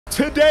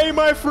Today,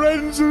 my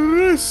friends,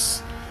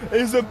 this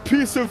is a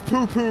piece of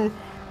poo-poo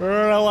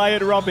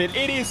Reliant Robin.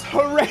 It is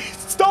horrendous.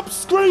 Stop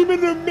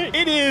screaming at me.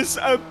 It is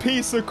a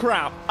piece of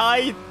crap.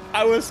 I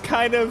was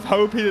kind of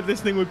hoping that this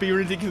thing would be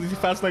ridiculously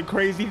fast, like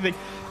crazy thing.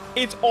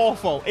 It's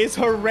awful. It's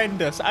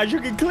horrendous. As you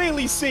can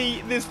clearly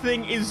see, this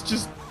thing is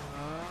just...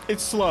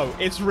 It's slow.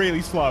 It's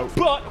really slow.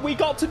 But we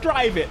got to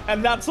drive it,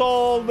 and that's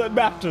all that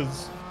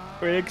matters.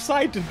 We're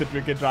excited that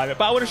we can drive it.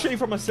 But I want to show you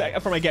from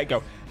a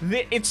get-go.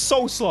 It's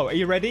so slow. Are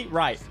you ready?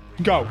 Right.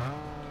 Go.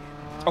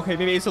 Okay,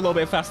 maybe it's a little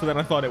bit faster than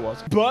I thought it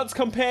was. But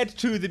compared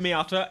to the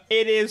Miata,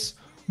 it is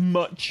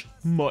much,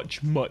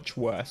 much, much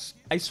worse.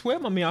 I swear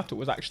my Miata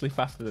was actually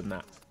faster than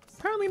that.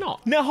 Apparently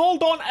not. Now,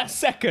 hold on a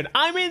second.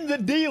 I'm in the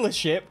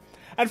dealership,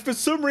 and for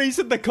some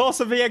reason, the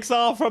Corsa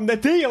VXR from the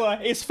dealer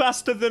is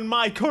faster than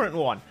my current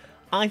one.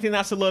 I think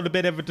that's a little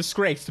bit of a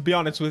disgrace, to be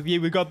honest with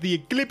you. We got the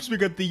Eclipse, we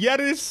got the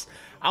Yaris.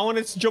 I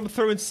wanted to jump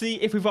through and see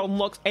if we've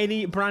unlocked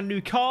any brand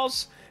new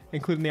cars,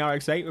 including the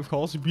RX-8, of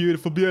course.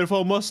 Beautiful,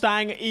 beautiful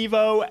Mustang,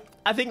 Evo.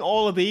 I think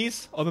all of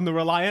these, other than the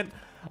Reliant,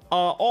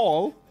 are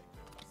all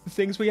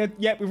things we had.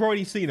 Yep, we've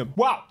already seen them.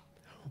 Wow.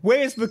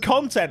 Where's the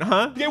content,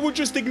 huh? Yeah, we'll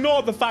just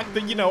ignore the fact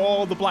that, you know,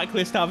 all the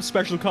blacklist have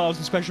special cars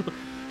and special...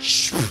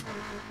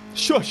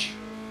 Shush.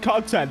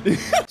 Content.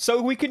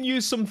 So we can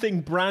use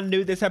something brand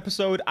new this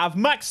episode. I've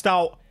maxed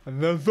out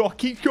the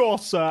Rocky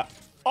Corsa.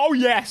 Oh,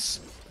 yes.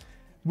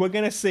 We're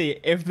going to see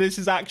if this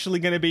is actually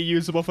going to be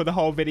usable for the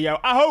whole video.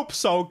 I hope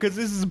so, because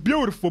this is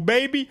beautiful,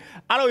 baby.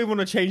 I don't even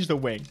want to change the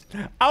wing.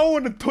 I don't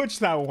want to touch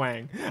that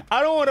wing.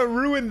 I don't want to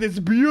ruin this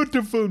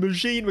beautiful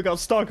machine. We got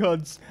stock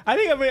HUDs. I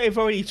think I've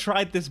already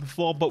tried this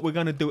before, but we're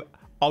going to do it.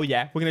 Oh,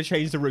 yeah. We're going to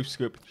change the roof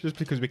scoop just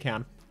because we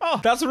can.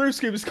 Oh, that's the roof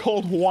scoop. It's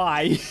called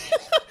Why.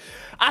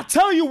 I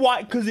tell you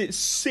why, because it's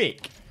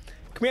sick.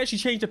 Can we actually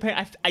change the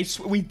paint? I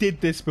swear we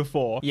did this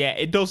before. Yeah,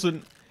 it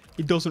doesn't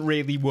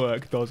really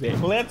work, does it?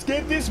 Let's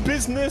get this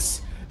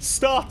business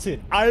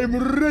started. I am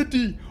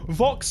ready.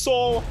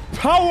 Vauxhall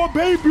power,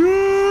 baby.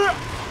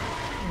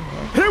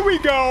 Here we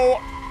go.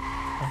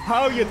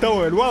 How you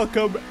doing?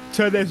 Welcome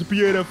to this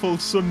beautiful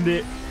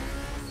Sunday.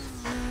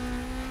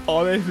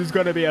 Oh, this is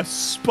going to be a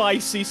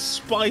spicy,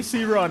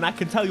 spicy run. I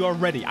can tell you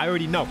already. I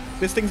already know.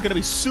 This thing's going to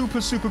be super,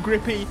 super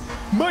grippy.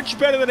 Much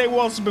better than it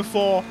was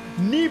before.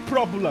 No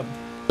problem.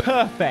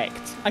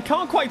 Perfect. I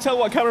can't quite tell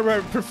what camera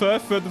I prefer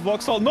for the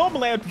Vauxhall.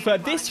 Normally, I would prefer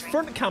this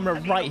front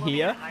camera right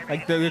here,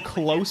 like the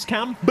close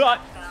cam, but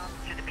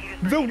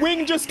the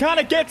wing just kind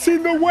of gets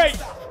in the way.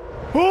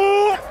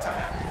 Oh!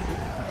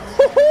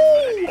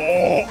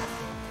 Oh!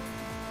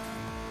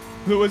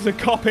 There was a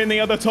cop in the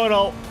other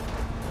tunnel.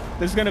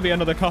 There's going to be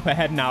another cop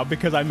ahead now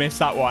because I missed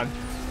that one.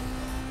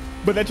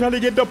 But they're trying to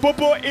get the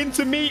bubble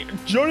into me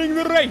during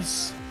the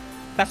race.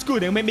 That's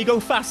good. It'll make me go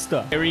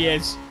faster. Here he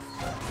is.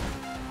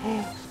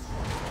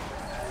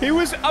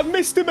 I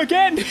missed him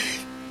again.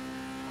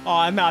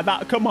 Oh, no,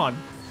 come on.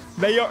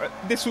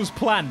 This was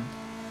planned.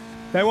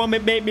 They want to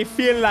make me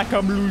feel like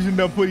I'm losing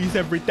the police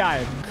every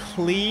time.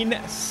 Clean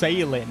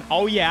sailing.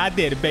 Oh, yeah, I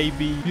did,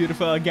 baby.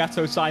 Beautiful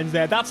Elgato signs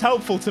there. That's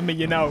helpful to me,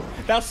 you know.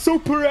 That's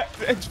super...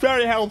 It's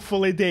very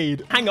helpful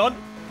indeed. Hang on.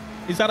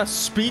 Is that a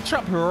speed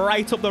trap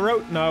right up the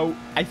road? No.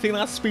 I think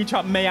that speed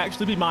trap may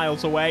actually be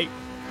miles away.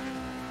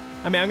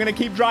 I mean, I'm going to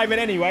keep driving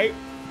anyway.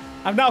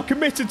 I've now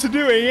committed to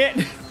doing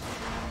it.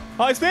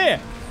 Oh, it's there.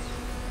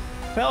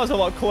 That was a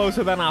lot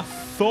closer than I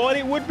thought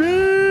it would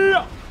be.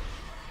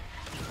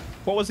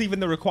 What was even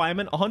the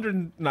requirement?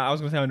 100... No, I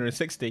was going to say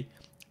 160.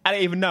 I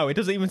don't even know. It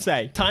doesn't even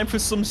say. Time for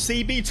some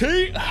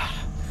CBT.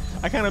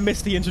 I kind of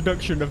missed the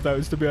introduction of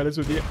those, to be honest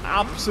with you.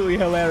 Absolutely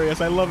hilarious.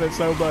 I love it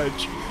so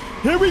much.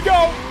 Here we go.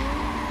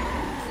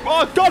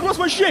 Oh, God, what's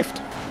my shift?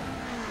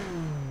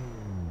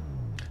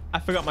 I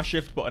forgot my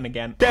shift button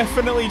again.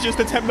 Definitely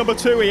just attempt number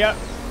 2 here.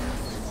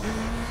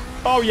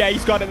 Oh, yeah,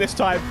 he's got it this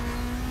time.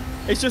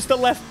 It's just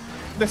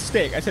the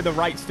stick. I said the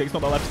right stick, it's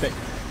not the left stick.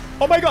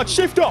 Oh, my God,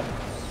 shift up.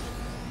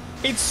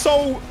 It's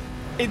so...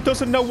 It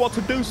doesn't know what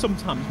to do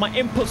sometimes. My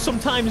inputs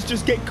sometimes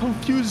just get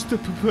confused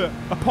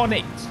upon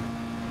it.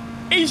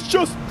 He's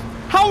just...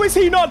 How is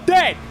he not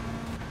dead?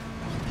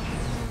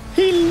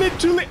 He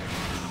literally...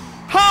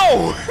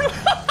 How?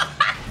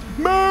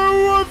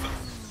 Move!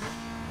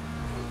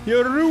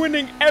 You're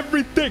ruining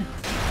everything.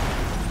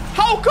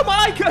 How come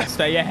I can...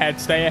 Stay ahead,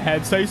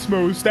 stay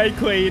smooth, stay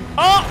clean.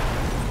 Oh!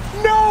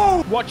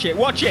 No! Watch it,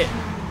 watch it.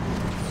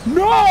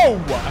 No!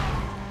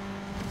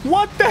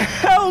 What the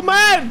hell,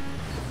 man?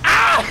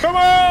 Ah! Come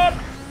on!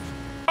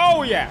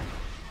 Oh, yeah.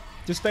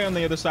 Just stay on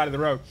the other side of the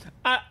road.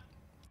 I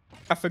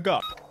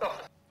forgot.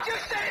 You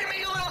saved me,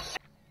 you little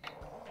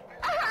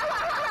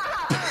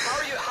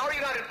How are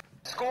you not in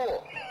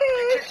school?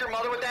 You kicked your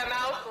mother with that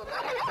mouth?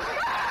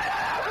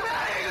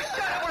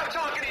 Shut up when I'm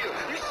talking to you!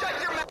 You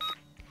shut your mouth!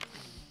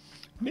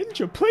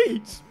 Ninja,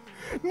 please.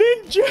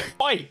 Ninja!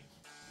 Oi!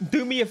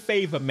 Do me a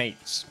favor,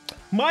 mates.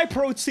 My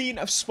Protein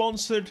have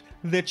sponsored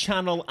the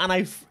channel,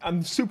 and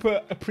I'm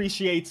super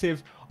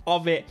appreciative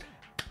of it.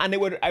 And I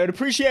would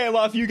appreciate a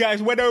lot if you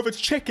guys went over to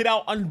check it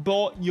out and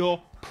bought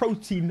your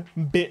protein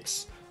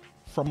bits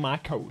from my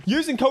code.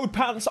 Using code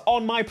PANTS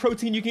on my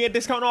protein, you can get a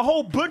discount on a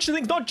whole bunch of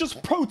things. Not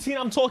just protein,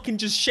 I'm talking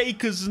just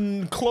shakers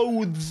and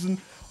clothes and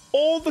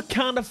all the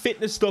kind of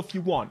fitness stuff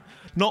you want.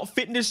 Not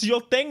fitness is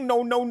your thing?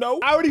 No, no, no.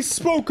 I already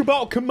spoke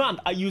about Command.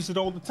 I use it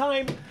all the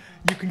time.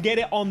 You can get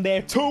it on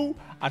there too.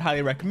 I'd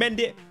highly recommend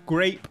it.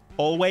 Grape,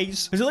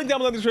 always. There's a link down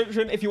below in the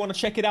description if you want to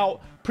check it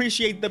out.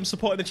 Appreciate them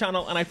supporting the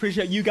channel, and I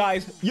appreciate you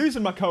guys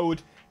using my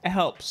code. It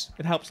helps.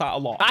 It helps out a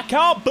lot. I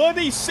can't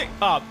bloody see.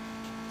 Oh,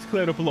 it's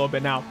cleared up a little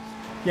bit now.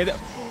 Yeah.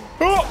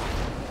 Oh!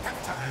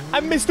 I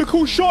missed a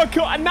cool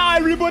shortcut, and now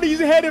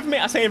everybody's ahead of me.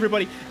 I say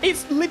everybody.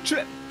 It's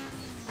literally...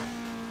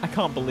 I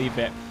can't believe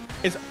it.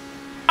 It's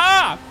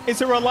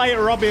a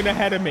Reliant Robin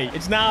ahead of me.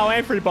 It's now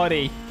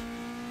everybody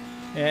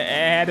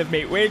ahead of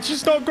me, which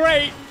is not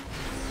great.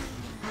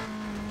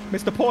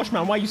 Mr. Porsche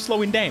Man, why are you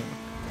slowing down?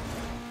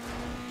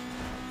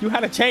 You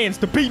had a chance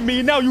to beat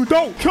me, now you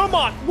don't. Come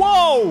on.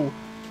 Whoa.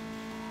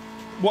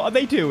 What are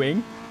they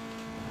doing?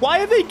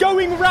 Why are they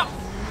going around?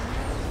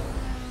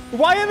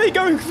 Why are they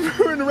going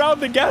through and around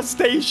the gas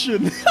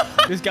station?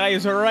 This guy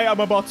is right on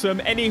my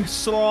bottom. Any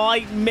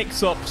slight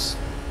mix-ups,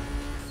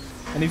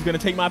 and he's going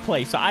to take my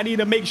place. So I need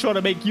to make sure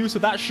to make use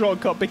of that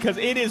shortcut because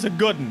it is a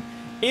good one.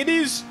 It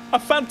is a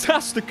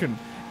fantastic one.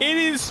 It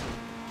is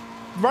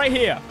right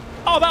here.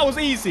 Oh, that was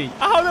easy.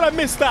 How did I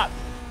miss that?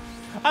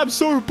 I'm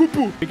so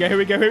poo-poo. Here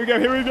we go, here we go,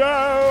 here we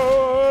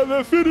go.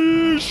 The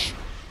finish.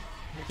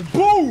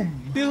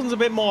 Boom. This one's a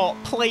bit more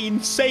plain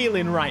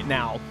sailing right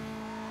now.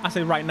 I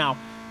say right now.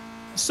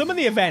 Some of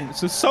the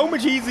events are so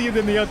much easier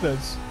than the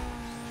others.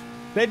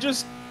 They're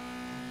just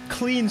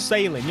clean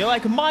sailing. You're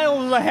like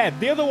miles ahead.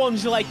 The other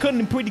ones you're like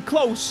cutting pretty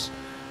close,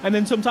 and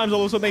then sometimes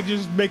all of a sudden they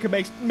just make a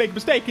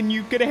mistake and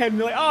you get ahead and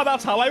you're like, oh,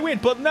 that's how I win.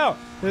 But no,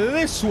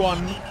 this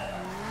one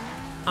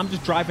I'm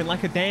just driving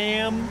like a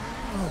damn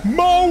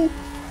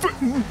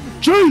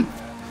G.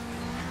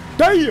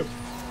 Damn,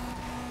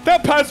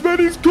 that passman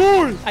is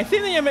good. I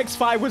think the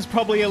MX-5 was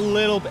probably a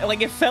little bit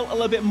like, it felt a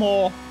little bit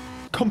more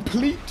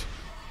complete,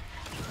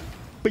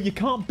 but you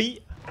can't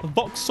beat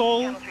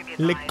Vauxhall,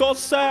 Le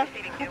CORSA,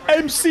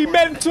 MC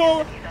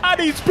Mentor at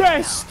its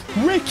best.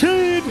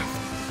 Wicked.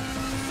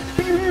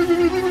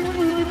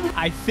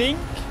 I think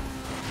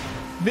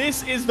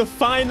this is the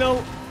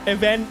final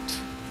event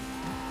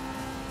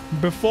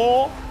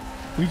before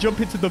we jump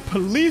into the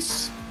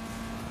police,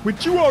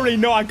 which you already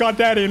know I got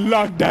that in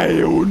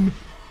lockdown.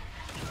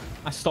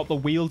 I stopped the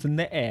wheels in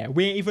the air.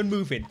 We ain't even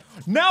moving.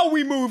 Now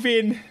we move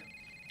in.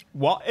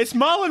 What? It's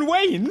Marlon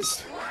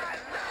Wayans?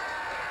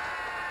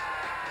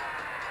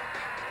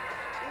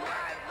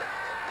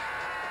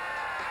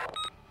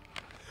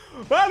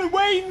 Marlon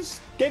Wayans,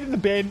 get in the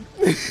bin.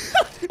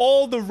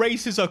 All the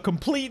races are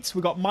complete.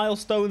 We've got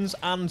milestones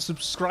and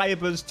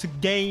subscribers to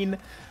gain.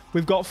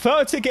 We've got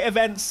 30 ticket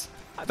events.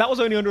 That was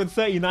only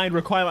 139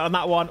 requirement on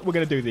that one. We're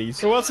going to do these.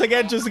 So once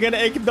again, just going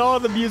to ignore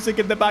the music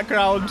in the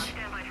background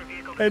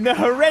and the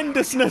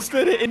horrendousness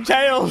that it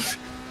entails.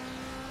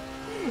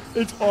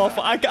 It's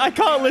awful. I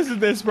can't listen to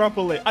this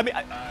properly. I mean,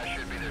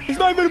 it's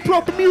not even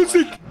proper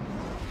music.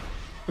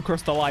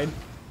 Across the line.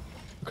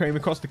 Okay,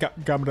 across the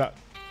camera.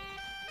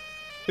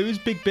 Who's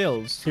Big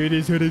Bills? Here it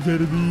is, here it is, here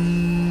it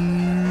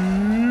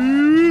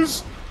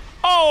is.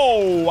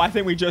 Oh, I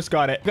think we just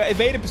got it. Got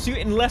evaded pursuit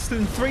in less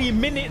than 3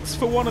 minutes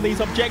for one of these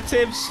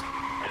objectives.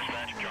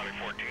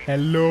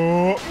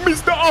 Hello,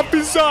 Mr.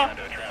 Officer.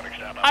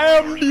 I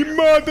am the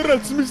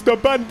murderous Mr.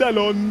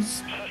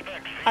 Pantalons,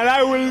 and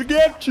I will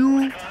get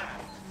you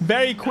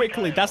very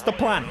quickly. That's the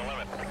plan.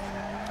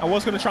 I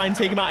was going to try and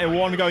take him out in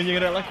one go, and you're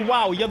going to like,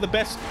 wow, you're the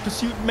best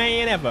pursuit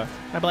man ever.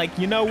 I'd be like,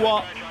 you know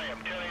what?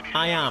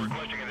 I am.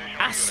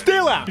 I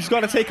still am. Just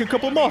got to take a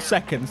couple more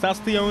seconds. That's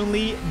the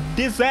only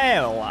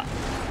diesel.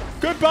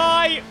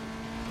 Goodbye.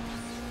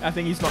 I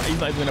think he's not even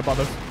going to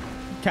bother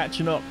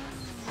catching up.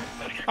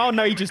 Oh,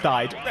 no, he just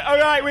died. All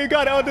right, we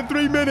got it under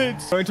 3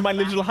 minutes. Going to my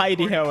little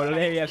hidey hole.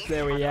 Yes,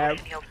 there we go.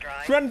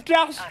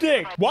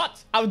 Fantastic.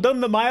 What? I've done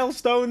the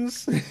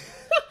milestones.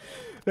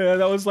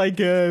 That was like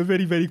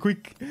very, very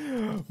quick.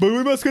 But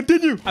we must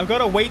continue. I've got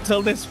to wait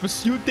till this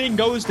pursuit thing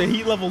goes to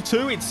heat level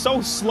 2. It's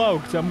so slow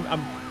because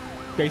I'm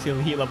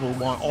basically heat level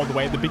 1 all the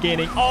way at the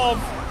beginning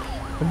of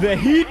the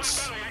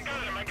heats.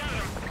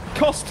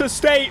 Costa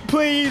State,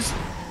 please.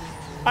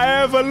 I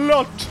have a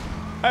lot.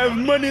 I have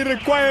money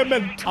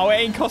requirement. Oh, it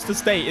ain't Costa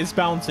State, it's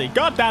Bounty.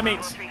 God damn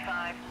it.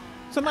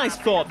 It's a nice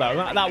thought, though.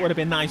 That would have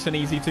been nice and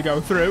easy to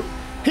go through.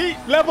 Heat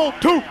level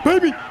 2,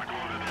 baby.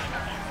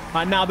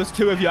 Right, now there's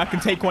 2 of you. I can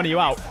take one of you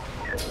out.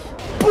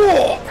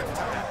 Woo!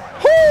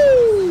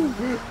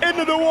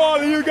 Into the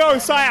wall you go,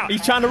 sire.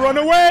 He's trying to run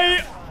away.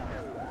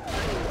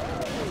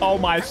 Oh,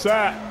 my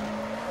sir.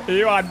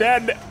 You are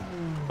dead.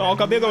 Oh,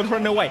 God, the other one's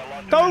running away.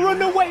 Don't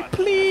run away,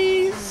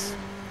 please.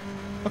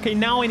 Okay,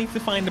 now I need to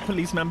find the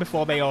policeman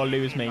before they all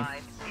lose me.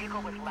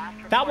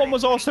 That one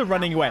was also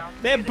running away.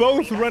 They're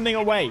both running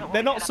away.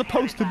 They're not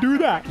supposed to do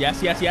that.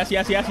 Yes, yes, yes,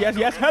 yes, yes, yes,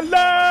 yes.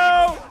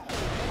 Hello!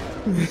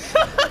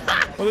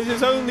 Well, this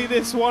is only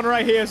this one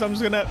right here, so I'm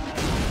just going to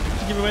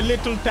give him a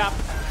little tap.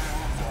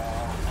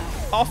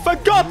 Oh, for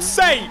God's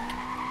sake!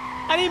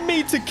 I didn't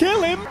mean to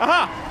kill him.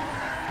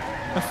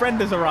 Aha. A friend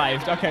has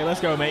arrived. Okay,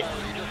 let's go, mate.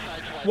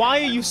 Why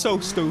are you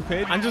so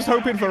stupid? I'm just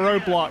hoping for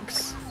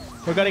roadblocks.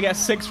 We're going to get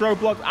 6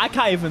 roadblocks. I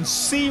can't even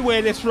see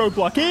where this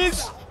roadblock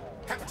is.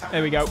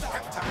 There we go.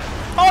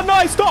 Oh, no,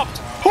 I stopped.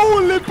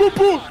 Holy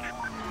poo-poo.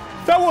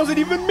 That wasn't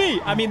even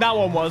me. I mean, that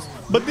one was.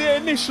 But the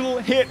initial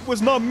hit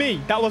was not me.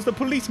 That was the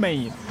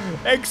policeman.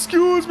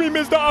 Excuse me,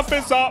 Mr.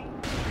 Officer.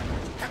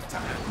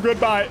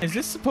 Goodbye. Is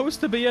this supposed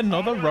to be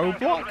another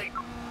roadblock?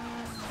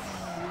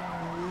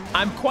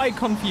 I'm quite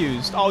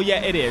confused. Oh,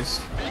 yeah, it is.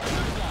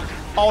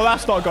 Oh,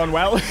 that's not gone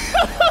well.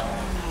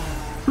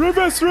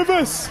 Reverse,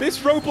 reverse. This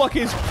roadblock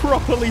is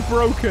properly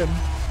broken.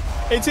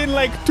 It's in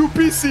like 2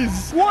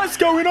 pieces. What's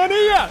going on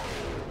here?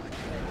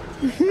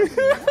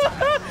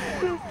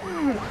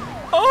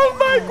 Oh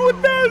my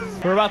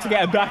goodness. We're about to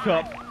get a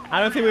backup.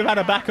 I don't think we've had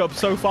a backup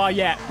so far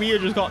yet. We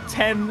have just got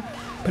 10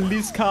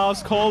 police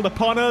cars called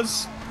upon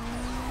us.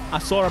 I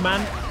saw a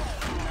man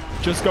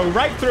just go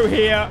right through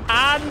here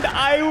and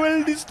I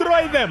will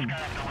destroy them.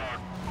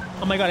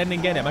 Oh my god, I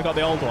didn't get him. I got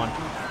the old one.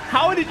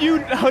 How did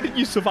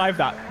you survive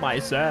that, my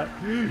sir?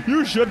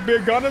 You should be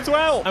gone as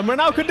well. And we're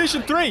now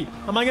condition 3.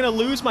 Am I going to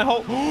lose my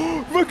whole...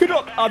 Look it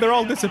up. Oh, they're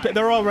all disappeared.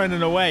 They're all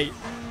running away.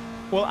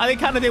 Well, I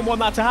kind of didn't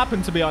want that to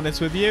happen, to be honest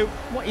with you.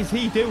 What is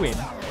he doing?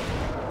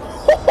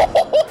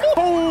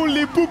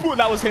 Holy poo-poo.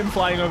 That was him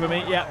flying over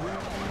me. Yeah.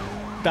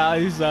 That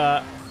is...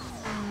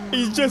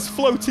 He's just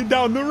floating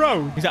down the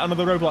road. He's at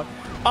another roadblock.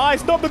 Ah,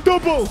 it's not the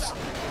doubles.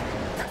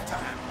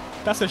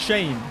 That's a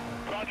shame.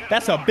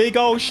 That's a big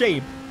old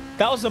shame.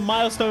 That was a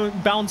milestone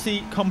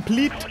bounty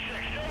complete.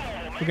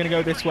 We're going to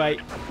go this way.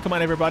 Come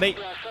on, everybody.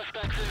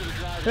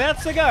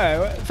 Let's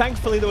go.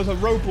 Thankfully, there was a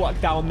roadblock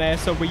down there,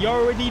 so we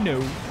already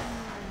knew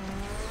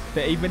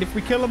that even if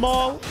we kill them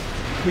all,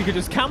 we could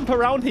just camp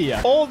around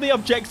here. All the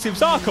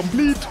objectives are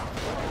complete.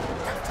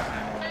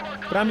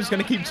 But I'm just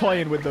going to keep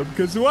toying with them,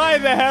 because why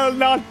the hell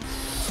not?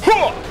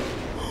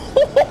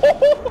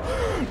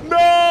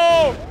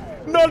 No!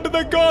 Not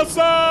the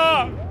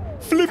CORSA!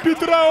 Flip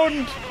it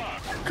around!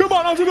 Come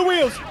on, onto the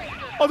wheels!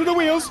 Onto the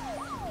wheels!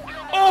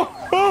 Oh!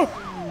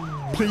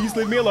 Oh! Please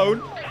leave me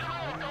alone.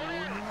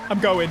 I'm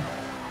going.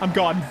 I'm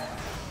gone.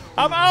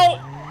 I'm out!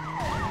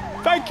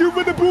 Thank you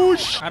for the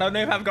push! I don't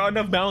know if I've got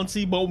enough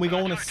bouncy, but we're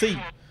going to see.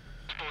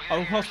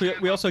 Oh, of course,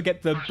 we also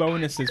get the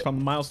bonuses from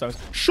the milestones.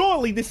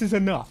 Surely this is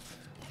enough.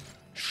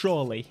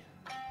 Surely.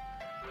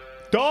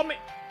 Dumb.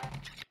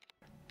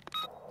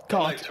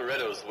 God.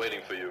 Toretto's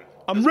waiting for you.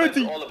 I'm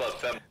ready. All about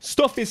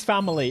stuff is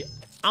family.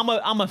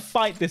 I'm a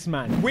fight this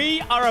man.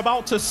 We are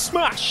about to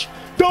smash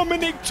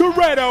Dominic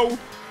Toretto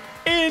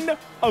in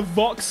a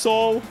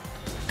Vauxhall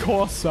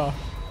Corsa.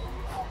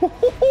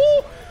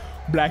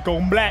 Black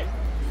on black.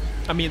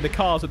 I mean, the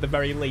cars at the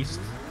very least.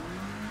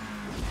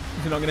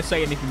 He's not going to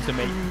say anything to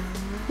me.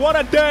 What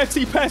a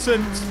dirty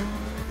peasant.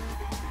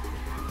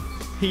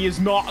 He is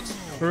not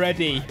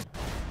ready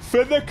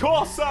for the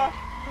Corsa.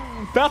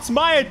 That's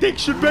my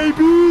addiction,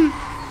 baby.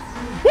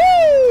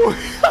 Woo!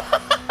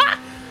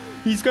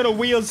 He's got a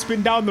wheel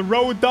spin down the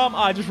road, dump.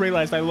 I just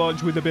realized I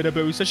launched with a bit of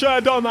boost. I should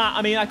have done that.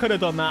 I mean, I could have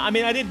done that. I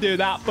mean, I did do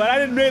that, but I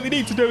didn't really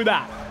need to do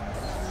that.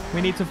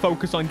 We need to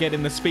focus on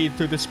getting the speed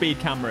through the speed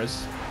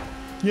cameras.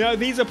 You know,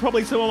 these are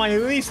probably some of my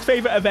least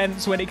favorite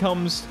events when it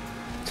comes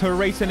to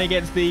racing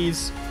against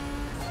these.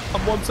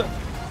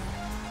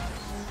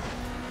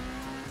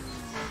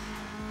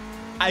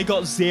 I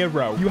got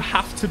 0. You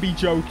have to be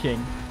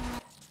joking.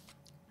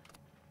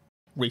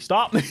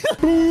 Restart.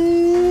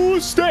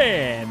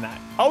 Boosting.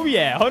 Oh,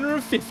 yeah.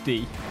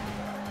 150.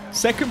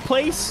 Second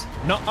place?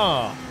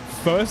 Nuh-uh.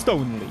 First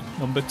only.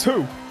 Number 2.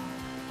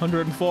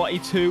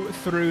 142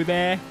 through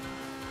there.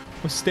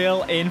 We're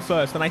still in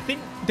first. And I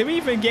think, did we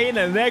even gain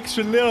an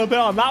extra little bit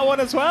on that one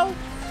as well?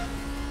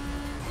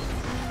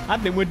 I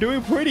think we're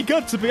doing pretty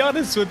good, to be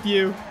honest with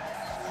you.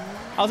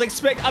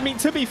 I mean,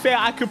 to be fair,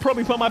 I could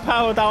probably put my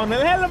power down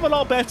a hell of a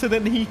lot better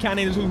than he can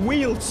in his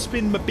wheeled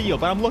spin mobile.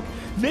 But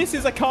this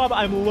is a car that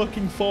I'm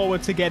looking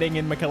forward to getting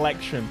in my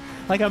collection.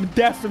 Like, I'm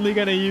definitely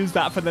going to use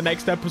that for the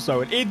next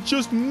episode. It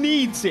just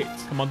needs it.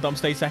 Come on, Dom,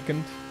 stay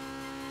second.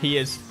 He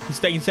is. He's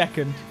staying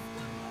second.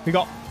 We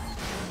got...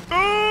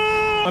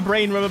 My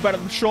brain remembered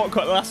the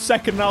shortcut last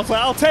second, and I was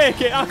like, I'll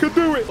take it. I could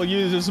do it. We'll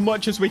use as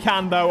much as we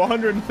can, though.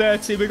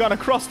 130. We got to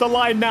cross the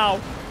line now.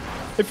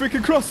 If we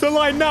can cross the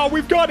line now,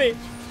 we've got it.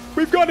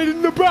 We've got it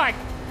in the back.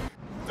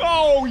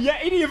 Oh, yeah.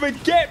 He didn't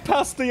even get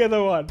past the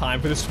other one. Time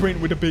for the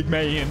sprint with the big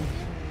man.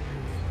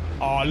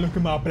 Oh, look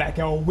at my black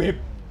old whip.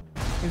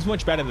 It's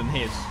much better than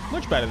his.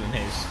 Much better than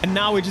his. And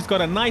now we just got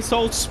a nice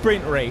old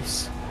sprint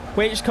race.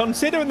 Which,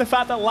 considering the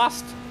fact that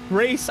last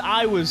race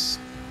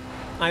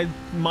I'm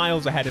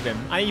miles ahead of him.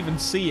 I even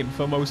see him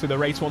for most of the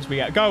race once we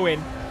get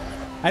going.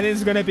 And this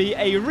is going to be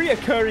a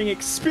reoccurring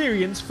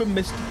experience for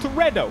Mr.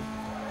 Toretto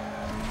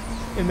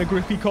in the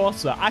grippy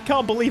Corsa. I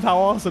can't believe how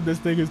awesome this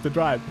thing is to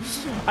drive.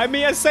 I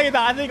mean, I say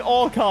that. I think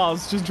all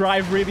cars just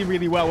drive really,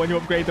 really well when you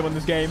upgrade them in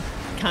this game.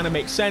 Kind of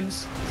makes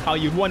sense. It's how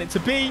you'd want it to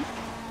be.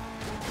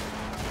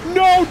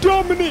 No,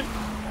 Dominic!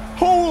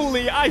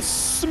 Holy, I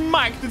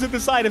smacked into the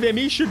side of him.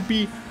 He should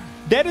be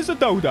Dead as a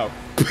dodo.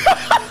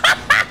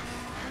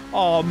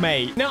 Oh,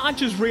 mate. Now, I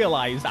just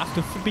realized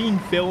after being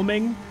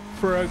filming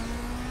for a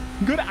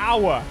good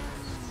hour,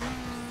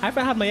 I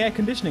haven't had my air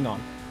conditioning on.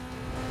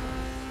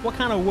 What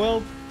kind of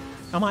world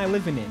am I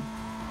living in?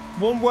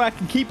 One where I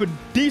can keep a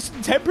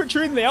decent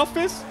temperature in the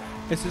office?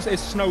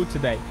 It's snowed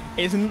today.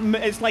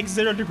 It's like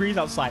 0 degrees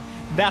outside.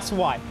 That's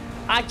why.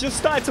 I just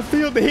started to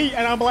feel the heat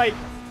and I'm like,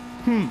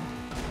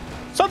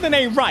 something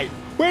ain't right.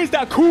 Where's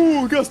that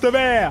cool gust of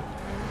air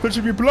that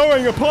should be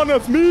blowing upon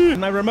us, me? And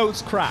my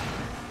remote's crap,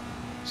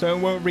 so it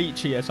won't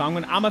reach here. So I'm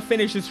gonna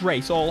finish this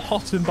race all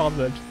hot and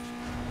bothered.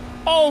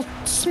 I'll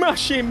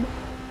smash him,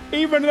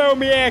 even though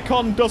my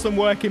aircon doesn't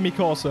work in my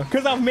Corsa,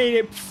 because I've made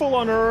it full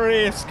on a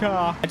race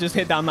car. I just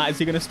hit down that. Is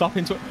he gonna stop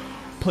into it?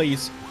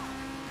 Please.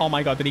 Oh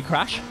my God, did he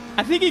crash?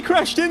 I think he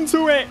crashed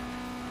into it.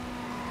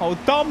 Oh,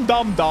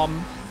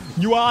 dumb.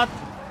 You are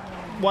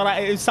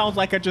what it sounds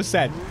like I just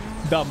said.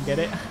 Dumb, get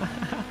it?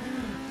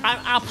 I'm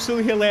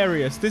absolutely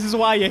hilarious. This is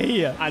why you're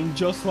here. And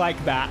just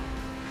like that,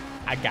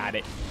 I got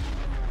it.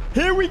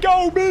 Here we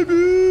go,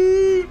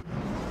 baby!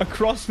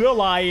 Across the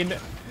line,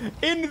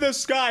 in the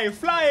sky,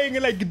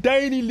 flying like a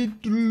tiny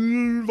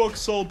little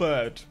Vauxhall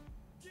bird.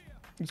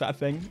 Is that a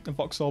thing? A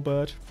Vauxhall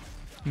bird?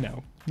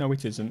 No. No,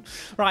 it isn't.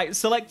 Right,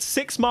 select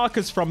 6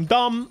 markers from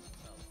Dom.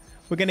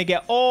 We're going to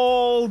get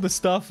all the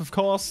stuff, of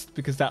course,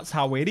 because that's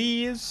how it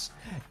is.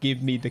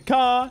 Give me the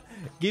car.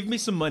 Give me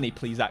some money,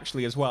 please,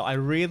 actually, as well. I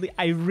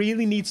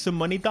really need some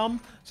money, Dom.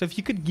 So if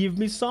you could give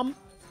me some.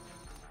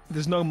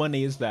 There's no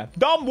money, is there?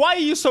 Dom, why are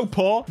you so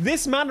poor?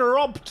 This man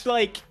robbed,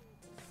 like,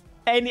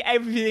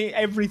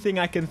 everything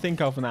I can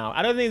think of now.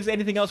 I don't think there's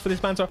anything else for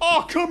this man to...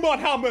 Oh, come on,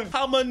 Hammond.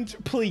 Hammond,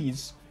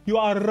 please. You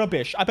are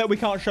rubbish. I bet we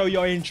can't show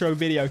your intro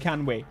video,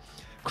 can we?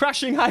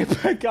 Crashing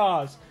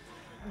hypercars.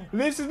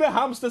 This is the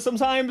hamster,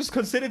 sometimes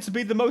considered to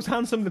be the most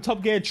handsome in the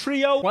Top Gear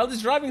trio. While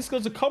his driving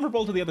skills are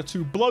comparable to the other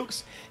 2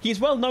 blokes, he is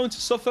well known to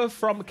suffer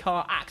from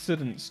car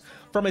accidents.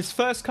 From his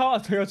first car,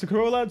 Toyota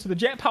Corolla, to the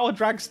jet-powered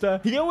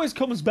dragster, he always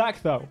comes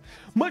back though.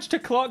 Much to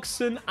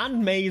Clarkson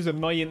and May's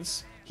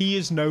annoyance, he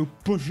is no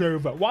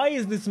pushover. Why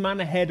is this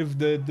man ahead of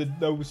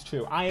those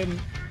 2? I am...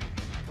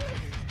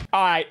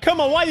 Alright,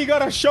 come on, why you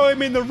gotta show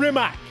him in the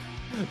Rimac?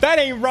 That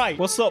ain't right.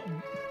 What's up,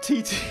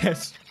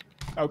 TTS?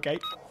 Okay.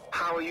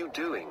 How are you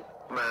doing,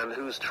 man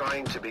who's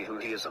trying to be who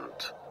he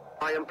isn't?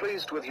 I am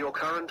pleased with your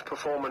current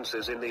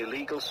performances in the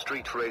illegal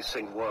street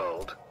racing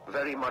world,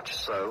 very much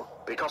so,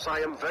 because I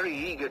am very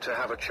eager to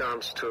have a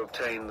chance to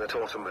obtain that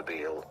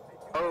automobile.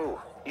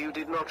 Oh, you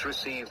did not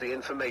receive the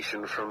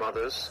information from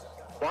others?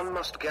 One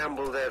must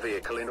gamble their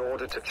vehicle in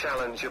order to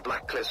challenge a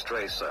blacklist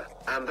racer,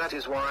 and that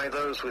is why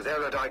those with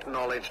erudite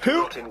knowledge do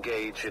not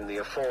engage in the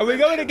aforementioned. Are we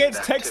going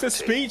against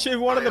text-to-speech in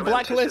one of the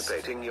blacklists?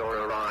 Anticipating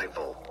your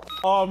arrival.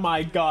 Oh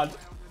my God.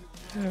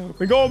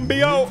 We're going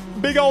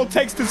big old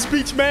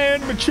text-to-speech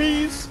man with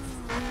cheese.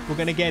 We're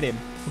going to get him.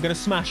 We're going to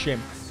smash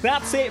him.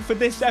 That's it for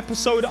this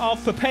episode of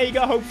Pepega.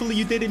 Hopefully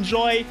you did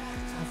enjoy.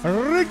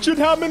 Richard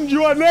Hammond,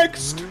 you are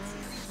next.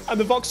 And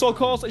the Vauxhall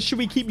Corsa, should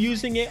we keep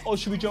using it or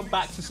should we jump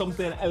back to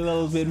something a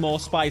little bit more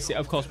spicy?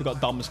 Of course, we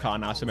got Dom's car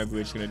now, so maybe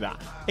we're just going to do that.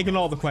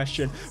 Ignore the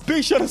question.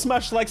 Be sure to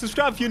smash like,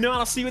 subscribe if you're new, and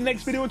I'll see you in the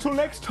next video. Until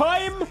next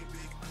time.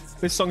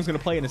 This song's going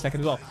to play in a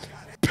second as well.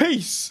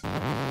 Peace.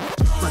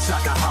 Fresh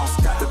out the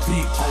house, got the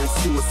beat on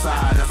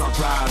suicide as I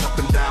ride up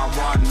and down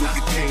Martin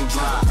Luther King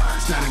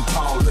Drive. Standing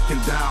tall, looking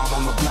down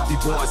on the bloody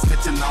boys,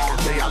 snitching all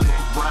day. I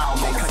look around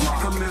on the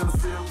come in the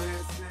field.